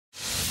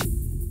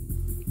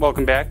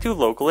Welcome back to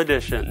Local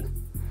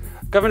Edition.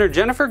 Governor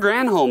Jennifer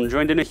Granholm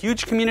joined in a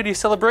huge community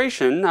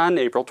celebration on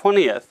April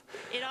 20th.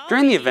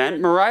 During the event,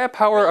 Mariah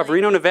Power of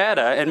Reno,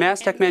 Nevada and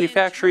MasTech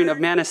Manufacturing of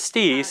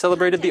Manistee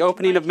celebrated the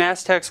opening of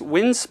MasTech's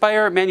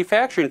Windspire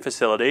manufacturing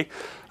facility,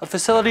 a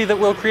facility that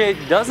will create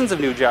dozens of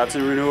new jobs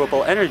in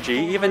renewable energy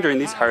even during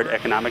these hard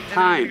economic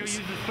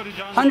times.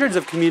 Hundreds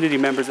of community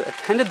members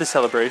attended the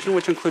celebration,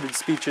 which included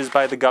speeches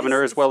by the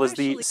governor as well as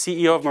the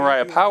CEO of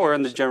Mariah Power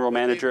and the general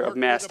manager of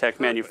MasTech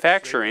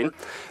Manufacturing.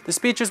 The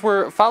speeches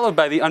were followed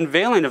by the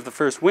unveiling of the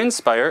first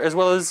Windspire as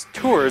well as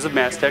tours of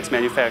MasTech's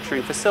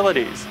manufacturing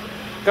facilities.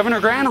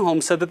 Governor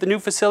Granholm said that the new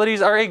facilities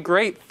are a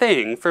great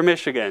thing for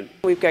Michigan.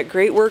 We've got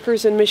great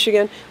workers in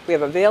Michigan. We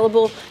have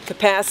available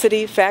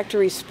capacity,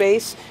 factory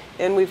space,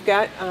 and we've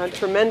got a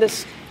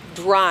tremendous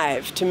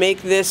drive to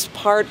make this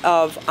part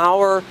of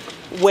our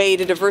way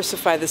to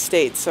diversify the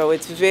state. So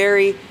it's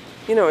very,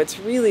 it's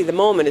really the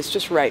moment is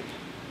just ripe.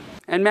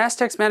 And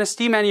MasTech's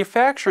Manistee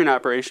manufacturing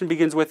operation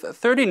begins with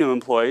 30 new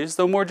employees,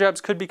 though more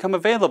jobs could become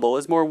available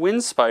as more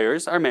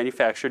Windspires are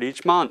manufactured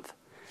each month.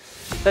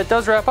 That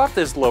does wrap up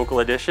this local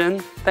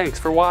edition. Thanks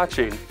for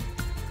watching.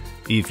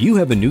 If you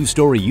have a news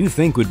story you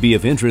think would be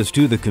of interest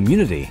to the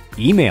community,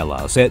 email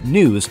us at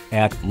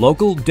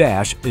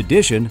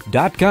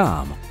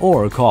news@local-edition.com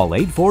or call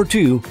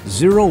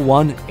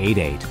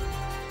 842-0188.